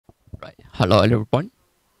Right. Hello, everyone.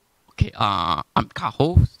 Okay. I'm Ka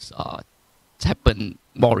Ho. It's happened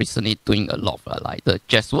more recently doing a lot of like the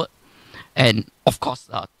jazz work, and of course,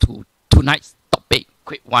 to tonight's topic,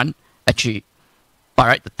 quick one. Actually, by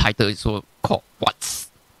right, the title is so called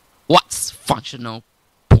 "What's functional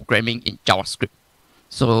programming in JavaScript."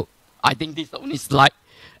 So I think this is the only slide.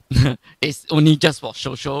 It's only just for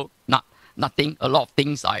social, nothing. A lot of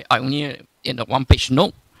things I only in a one page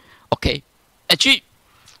note. Okay. Actually,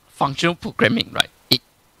 functional programming, right? It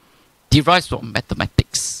derives from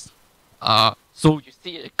mathematics. So you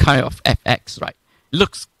see a kind of FX, right?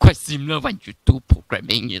 Looks quite similar when you do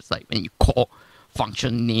programming. It's like when you call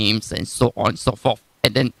function names and so on and so forth.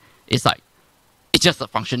 And then it's like, it's just a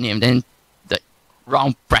function name. Then the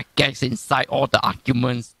round brackets inside all the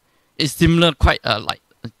arguments is similar, quite like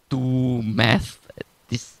do math,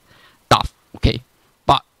 this stuff, okay?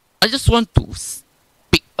 But I just want to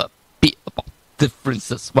speak a bit about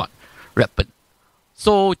differences, what happen.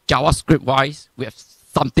 So JavaScript wise, we have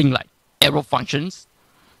something like arrow functions,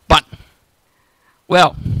 but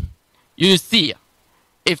well, you see,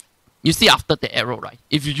 if you see after the arrow, right?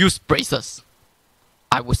 If you use braces,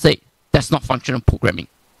 I would say that's not functional programming.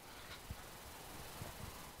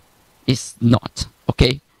 It's not,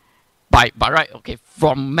 okay? By right, okay,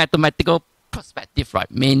 from mathematical perspective,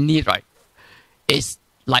 right, mainly, right, it's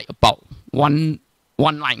like about one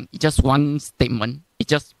line, just one statement. It's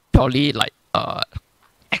just purely like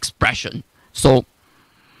expression. So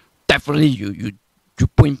definitely you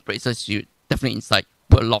put in braces, you definitely inside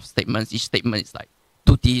put a lot of statements. Each statement is like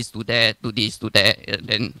do this, do that, do this, do that, and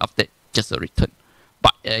then after that, just a return.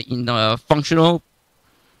 But in the functional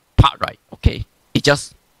part, right, okay, it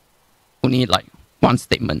just only like one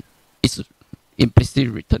statement. It's implicitly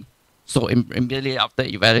written. So immediately after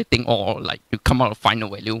evaluating or like you come out with final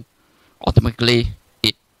value, automatically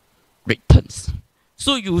it returns.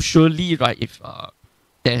 So usually, right, if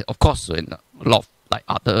there of course a lot of like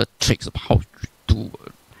other tricks of how to do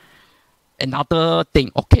another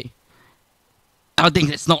thing. Okay, I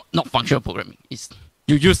think it's not functional programming. It's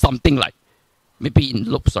you use something like maybe in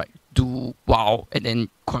loops, right? Do while and then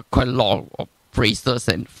quite a lot of phrases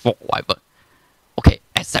and for whatever. Okay,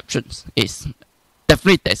 exceptions is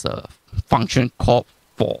definitely there's a function called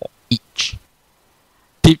for each.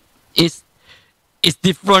 It's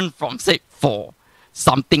different from say for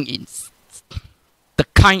something in the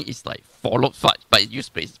kind is like for loop but use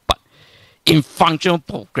braces. But in functional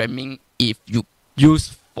programming, if you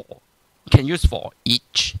use for, you can use for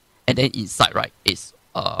each, and then inside, right, is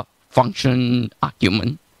a function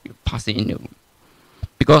argument you pass it in.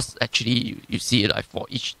 Because actually you see like for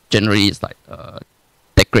each generally is like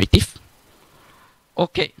decorative.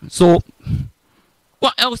 Okay, so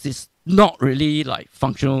what else is not really like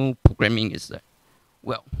functional programming is that,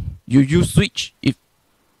 well, you use switch. If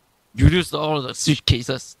you use all the switch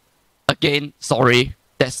cases, again, sorry,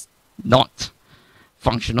 that's not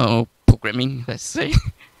functional programming, let's say.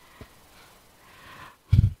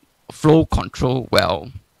 Flow control,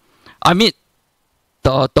 well, I mean,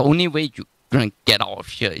 the only way you're gonna get out of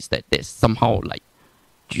here is that there's somehow like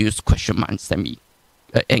use question mark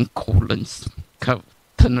and colons, kind of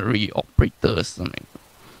ternary operators, something.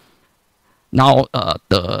 Now,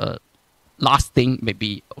 the last thing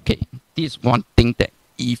maybe, okay, this is one thing that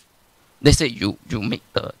if, let's say you make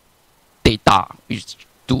the data, you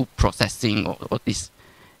do processing or this,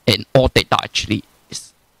 and all data actually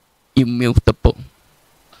is immutable.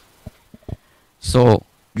 So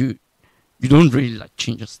you don't really like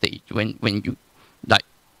change the state when you like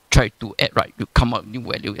try to add, right, you come up with new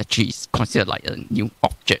value, actually is considered like a new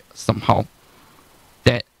object somehow.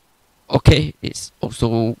 That, okay, it's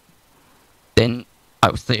also, then I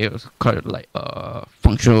would say it's kind of like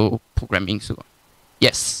functional programming. So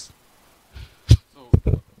yes.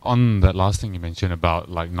 So on that last thing you mentioned about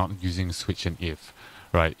like not using switch and if,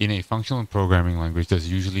 right? In a functional programming language,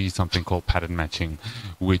 there's usually something called pattern matching,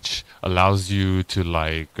 which allows you to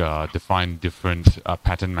like define different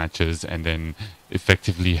pattern matches and then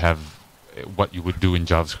effectively have what you would do in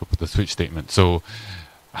JavaScript with a switch statement. So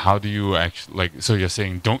how do you actually, like, so you're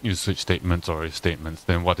saying don't use switch statements or if statements,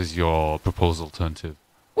 then what is your proposed alternative?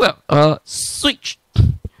 Well, switch,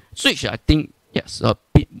 I think, yes, a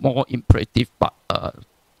bit more imperative, but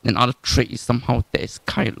another trait is somehow there's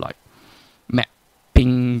kind of like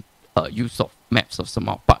mapping, use of maps of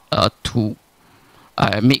somehow, but to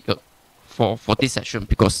make a, for this session,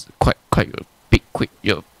 because quite a bit quick,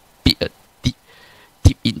 you'll be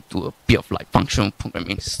deep into a bit of like functional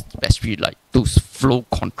programming, especially like those flow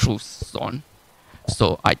controls so on.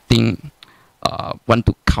 So I think want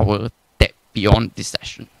to cover that beyond this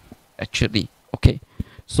session, actually. Okay,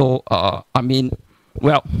 so I mean,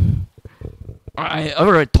 well, I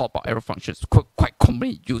already talked about arrow functions, quite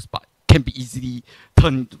commonly used, but can be easily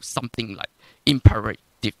turned into something like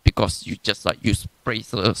imperative because you just like use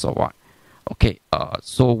braces or what. Okay,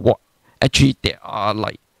 so what actually there are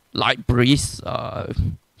like libraries.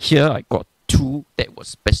 Here I got two that was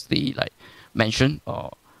specially like mentioned.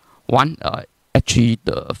 One, actually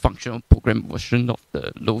the functional program version of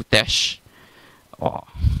the Lodash.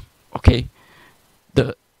 Okay,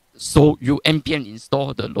 so you npm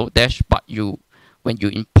install the Lodash, but when you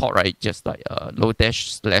import, right, just like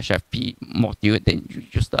Lodash/fp module, then you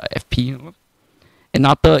use the fp.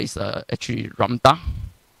 Another is actually Lambda.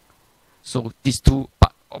 So these two,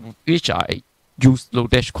 but of which I use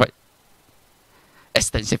Lodash quite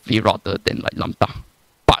extensively rather than like Lambda.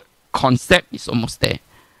 But concept is almost there.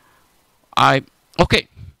 Okay.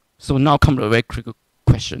 So now come to a very critical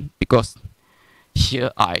question, because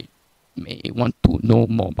here I may want to know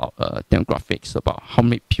more about demographics, about how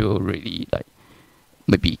many people really like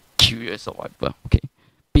maybe curious or whatever. Okay,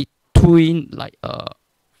 between like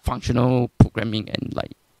functional programming and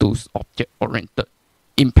like those object-oriented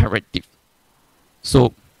imperative.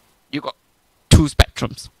 So you got two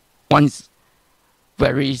spectrums. One is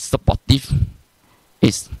very supportive,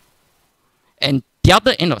 and the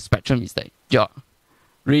other end of the spectrum is that you're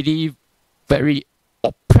really very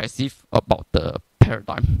oppressive about the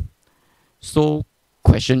paradigm. So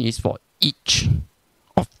question is for each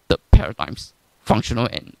of the paradigms, functional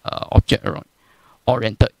and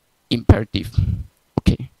object-oriented imperative.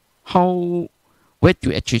 Okay, where do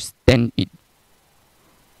you actually stand in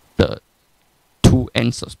the two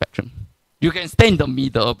ends of spectrum? You can stay in the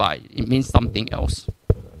middle, but it means something else.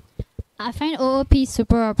 I find OOP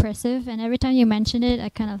super oppressive, and every time you mention it, I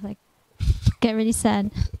kind of like get really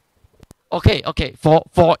sad. Okay.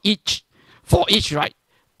 For each, right?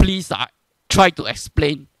 Please try to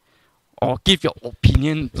explain or give your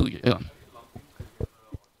opinion to.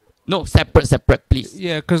 No, separate, please.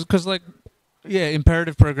 Yeah, because like,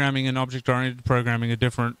 imperative programming and object-oriented programming are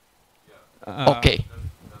different. Okay.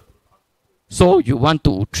 So you want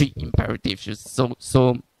to treat imperatives,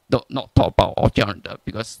 so not talk about object-oriented,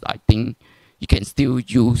 because I think you can still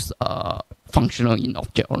use functional in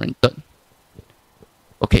object-oriented.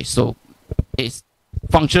 Okay, so it's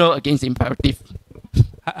functional against imperative.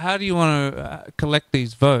 How do you want to collect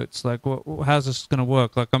these votes? Like, how's this going to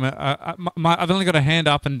work? Like, I've only got a hand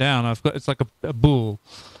up and down. It's like a bull.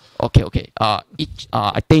 Okay.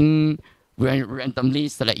 I think we randomly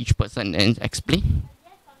select each person and explain.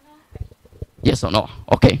 Yes or no?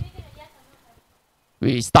 Okay.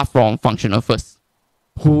 We start from functional first.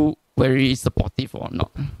 Who very supportive or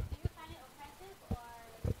not? Do you find it oppressive or?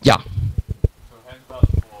 Yeah. So hands up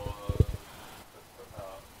for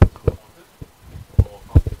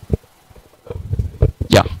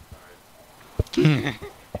Yeah.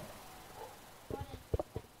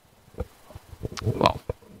 Wow.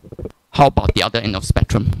 How about the other end of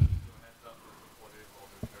spectrum?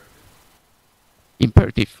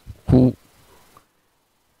 Imperative. Who?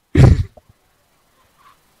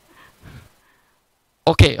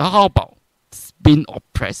 Okay, how about being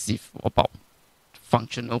oppressive about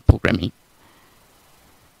functional programming?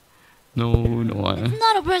 No. It's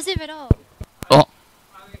not oppressive at all. Oh.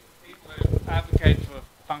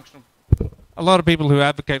 A lot of people who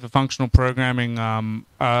advocate for functional programming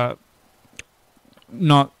are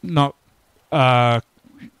not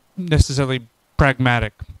necessarily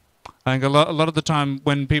pragmatic. I think a lot of the time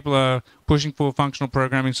when people are pushing for functional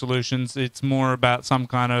programming solutions, it's more about some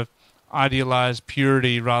kind of idealized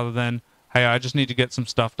purity rather than, hey, I just need to get some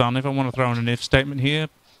stuff done. If I want to throw in an if statement here,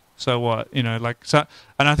 so what? So.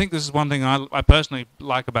 And I think this is one thing I personally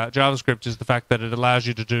like about JavaScript, is the fact that it allows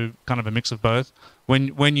you to do kind of a mix of both.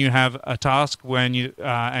 When you have a task, and you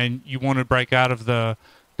want to break out of the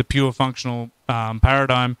pure functional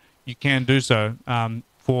paradigm, you can do so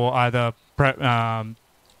for either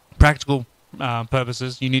practical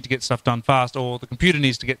purposes. You need to get stuff done fast, or the computer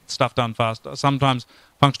needs to get stuff done fast. Sometimes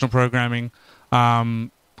functional programming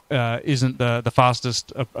isn't the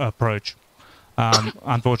fastest approach,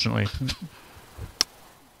 unfortunately.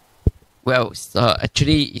 Well,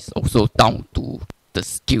 actually, it's also down to the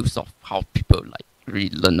skills of how people like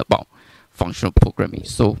really learn about functional programming.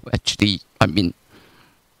 So actually, I mean,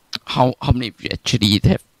 how many of you actually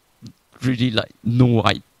have really like no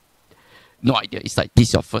idea? It's like this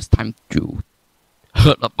is your first time you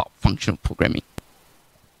heard about functional programming.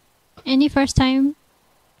 Any first time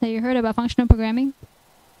that you heard about functional programming?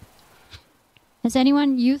 Has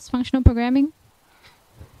anyone used functional programming?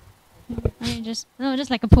 I mean, just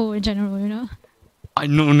like a poll in general, I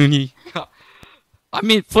know, Nuni. I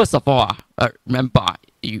mean, first of all, remember,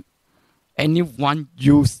 anyone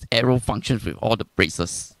use arrow functions with all the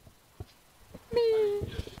braces?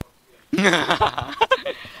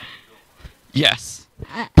 Yes.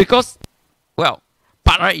 Because, well,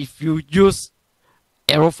 but if you use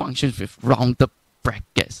arrow functions with rounded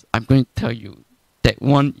brackets, I'm going to tell you that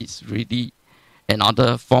one is really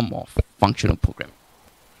another form of functional programming.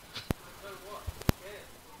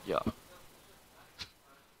 Yeah.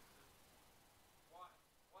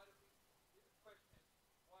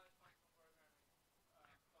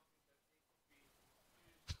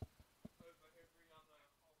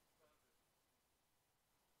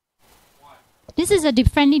 This is a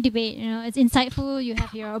friendly debate. You know, it's insightful. You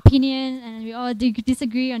have your opinion, and we all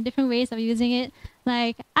disagree on different ways of using it.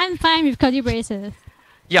 Like, I'm fine with curly braces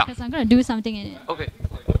Yeah. because I'm gonna do something in it. Okay.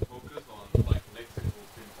 Like the focus on like lexical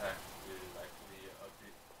syntax is actually a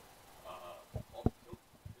bit optional,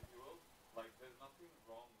 if you will. Like there's nothing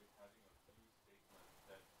wrong with having a few statements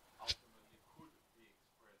that ultimately could be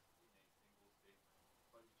expressed in a single statement,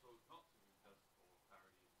 but you chose not to just for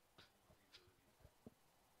clarity and readability.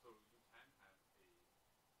 So you can have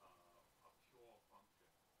a pure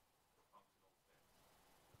function, a functional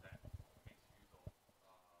sense that makes use of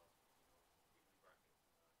wiggly brackets in JavaScript.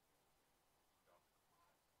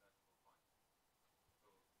 That's still fine. So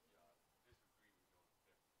yeah,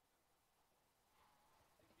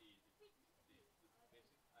 disagree with your definition. The basic idea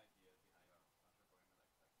behind a function programming,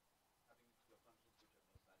 like having your functions which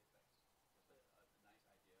have no side effects, is a nice idea.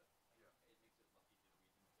 Like, it makes it a lot easier to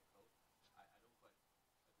read and make code. I don't quite agree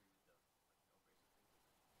with the no basic thing.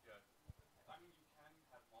 Yeah, I mean you can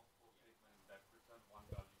have multiple statements that return one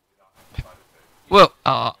value without any side effects. Well,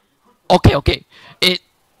 okay.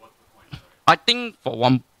 What's the point? Sorry. I think for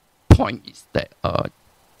one point is that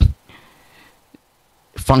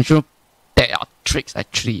functional, there are tricks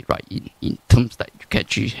actually, right, in terms that you can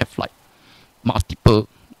actually have like multiple,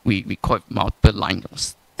 we call it multiple line of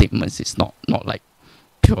statements. It's not like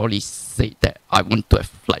purely say that I want to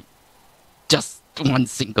have like just one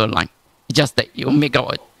single line. It's just that you make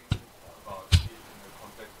out About it in the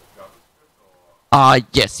context of JavaScript or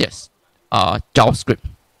yes, JavaScript.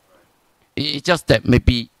 It's just that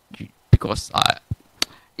maybe because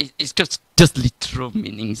it's just literal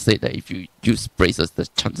meaning. Say that if you use braces, the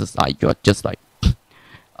chances are you're just like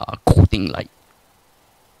coding like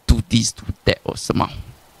do this, do that, or somehow.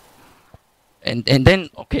 And then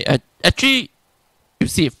okay, actually, you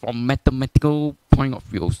see it from mathematical point of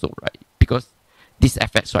view also, right? Because this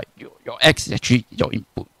fx, right, your x is actually your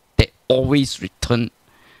input. They always return.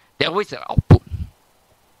 They always an output.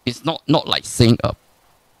 It's not like saying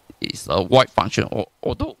it's a void function.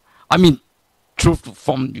 Although I mean, true to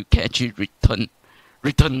form, you can actually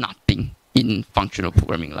return nothing in functional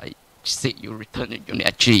programming. Like say you return a unit,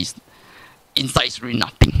 actually inside is really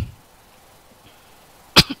nothing.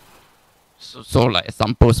 so like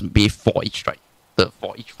examples be for each, right? The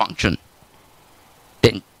for each function.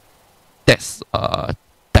 Then that's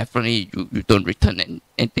definitely you don't return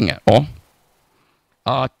anything at all.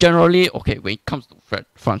 Generally, okay, when it comes to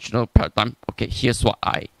functional paradigm, okay, here's what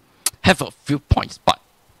I have a few points, but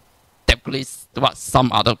definitely what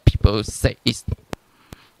some other people say is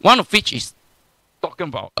one of which is talking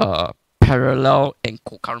about parallel and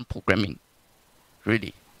concurrent programming,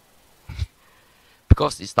 really,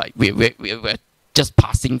 because it's like we're just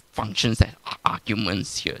passing functions as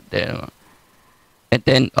arguments here there, and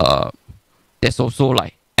then there's also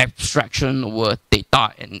like abstraction over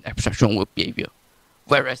data and abstraction over behavior.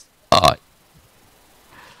 Whereas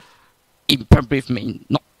imperative may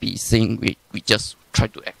not be saying we just try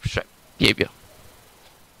to abstract behavior.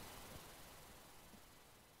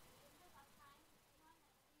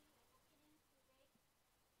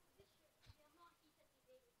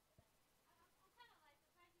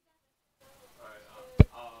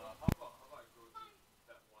 how about I go to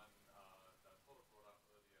that one that sort of brought up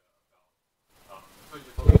earlier about so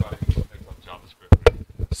you're talking about it in the context of JavaScript,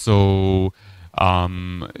 right? So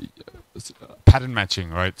pattern matching,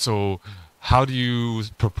 right? So how do you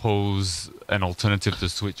propose an alternative to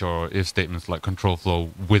switch or if statements like control flow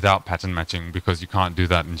without pattern matching, because you can't do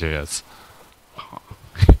that in JS?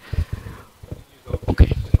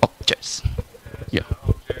 Okay, objects. Yeah.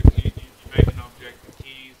 Object, you make an object, the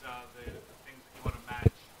keys are the things that you want to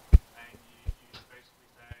match, and you basically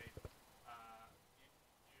say, you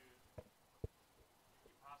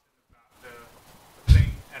pass in the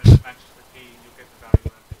thing and it matches the key, and you'll get the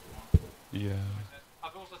value that you want. Yeah.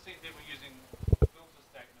 I've also seen people using filter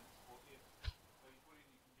statements for if, so you put in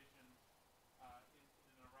your conditions in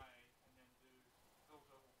an array and then do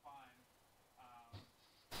filter or find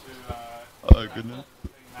to Oh goodness. the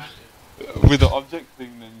thing matches. With the object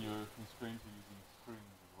thing, then you're constrained to using strings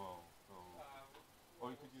as well. So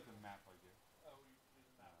use a map, I guess. Oh, you use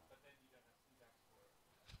a map, but then you don't have syntax for it.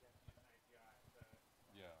 You have to use an API. So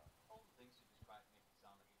Yeah. All the things you described make it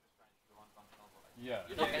sound like you're just trying to do one functional, but like Yeah.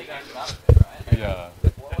 you're not getting anything out of it, right? Like, Yeah.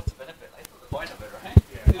 what's the benefit? Like, what's the point of it, right?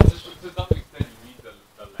 yeah. It's just, to some extent, you need the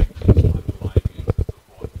language underlying it to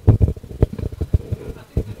support. I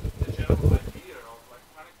think the general idea of like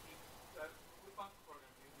trying to keep with functional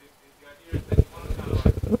programming, the idea is that you want to kind of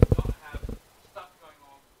like not have stuff going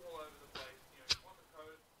on all over the place. You know, you want the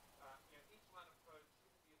code, each line of code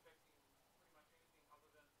shouldn't be affecting pretty much anything other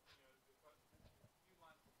than the code, a few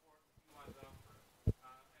lines before it, a few lines after it.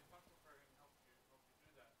 And functional programming helps you do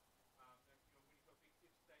that. And when you've got big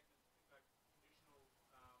if statements, things like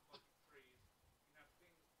conditional logic trees, you have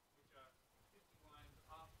things which are 50 lines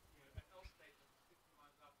after, an else statement 50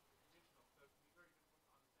 lines after the conditional. So it can be very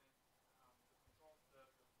difficult to understand the control,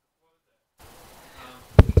 the flow there.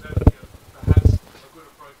 So perhaps a good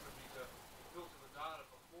approach would be to filter the data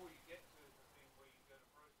before you get to the thing where you're going to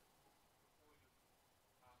process,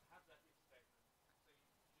 before you have that if statement, so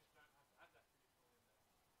you just don't have to have that conditional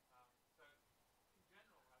in there. So in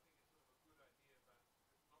general, I think it's sort of a good idea, but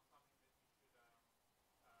it's not something that you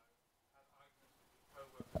should have arguments with your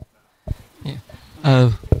co-workers about.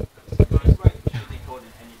 It's right usually code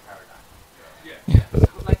in any paradigm. Yeah. So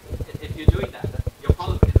like if you're doing that, your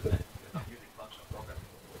problem isn't that you're not using functional programming,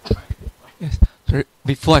 right? Yes. Sorry,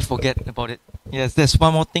 before I forget about it, yes, there's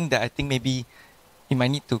one more thing that I think maybe you might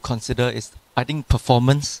need to consider is, I think,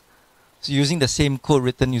 performance. So using the same code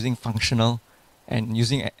written using functional and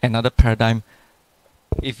using another paradigm,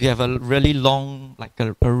 if you have a really long like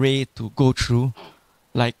array to go through,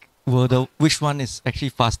 like which one is actually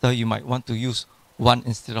faster, you might want to use one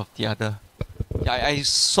instead of the other. Yeah, I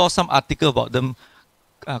saw some article about them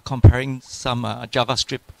comparing some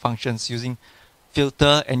JavaScript functions using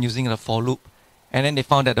filter and using the for loop, and then they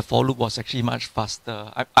found that the for loop was actually much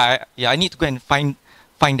faster. I need to go and find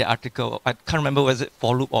the article. I can't remember was it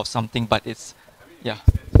for loop or something, but it's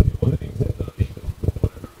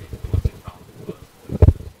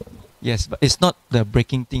Yes, but it's not the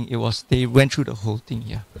breaking thing. It was they went through the whole thing.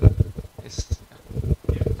 Yeah. It's,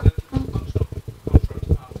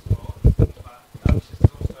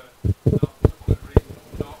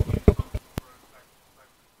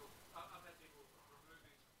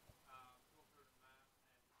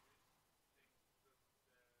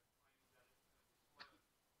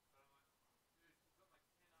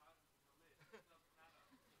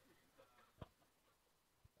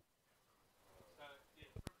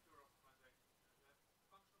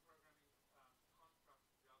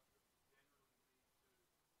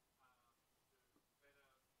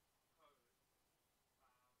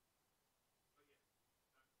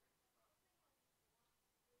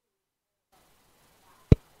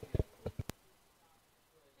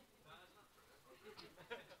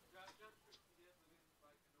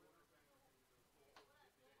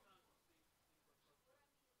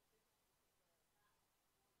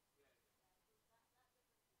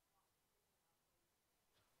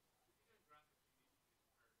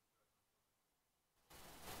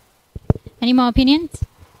 Any more opinions?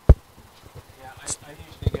 Yeah, I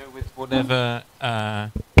usually go with whatever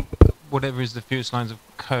is the fewest lines of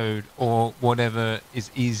code, or whatever is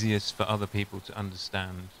easiest for other people to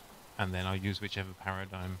understand, and then I'll use whichever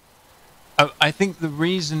paradigm. I think the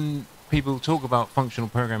reason people talk about functional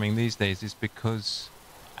programming these days is because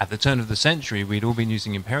at the turn of the century we'd all been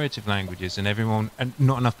using imperative languages, and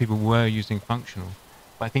not enough people were using functional.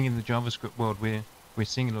 But I think in the JavaScript world we're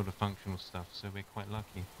seeing a lot of functional stuff, so we're quite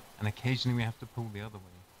lucky. And occasionally we have to pull the other way.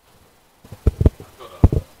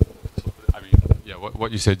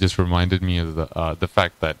 What you said just reminded me of the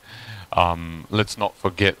fact that let's not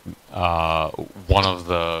forget one of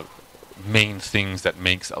the main things that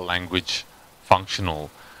makes a language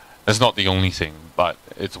functional. It's not the only thing, but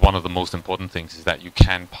it's one of the most important things, is that you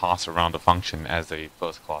can pass around a function as a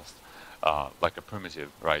first class, like a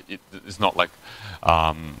primitive, right? It's not like,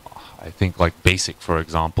 I think like BASIC, for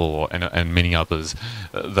example, and many others,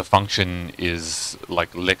 the function is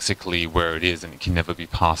like lexically where it is and it can never be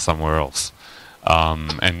passed somewhere else.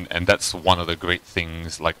 And that's one of the great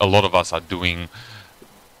things. Like a lot of us are doing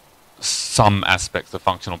some aspects of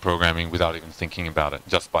functional programming without even thinking about it,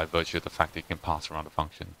 just by virtue of the fact that you can pass around a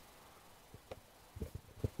function.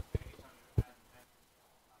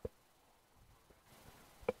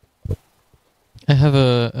 I have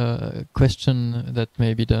a question that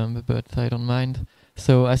may be dumb, but I don't mind.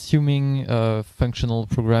 So assuming functional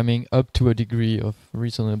programming up to a degree of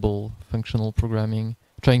reasonable functional programming,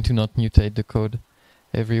 trying to not mutate the code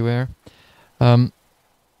everywhere,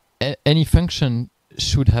 any function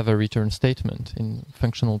should have a return statement in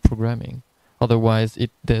functional programming. Otherwise,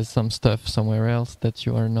 there's some stuff somewhere else that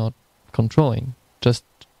you are not controlling. Just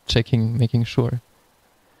checking, making sure.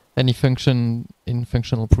 Any function in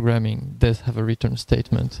functional programming does have a return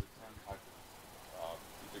statement.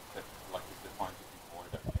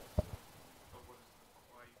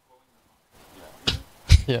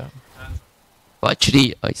 Yeah. But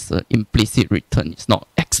actually, it's an implicit return. It's not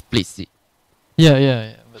explicit.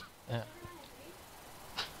 Yeah.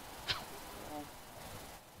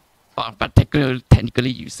 But technically,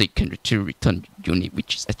 you say can retrieve return unit,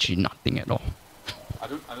 which is actually nothing at all. I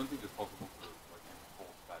don't think it's possible to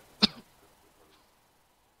enforce that.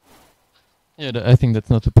 Yeah, I think that's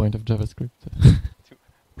not the point of JavaScript.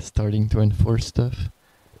 Starting to enforce stuff.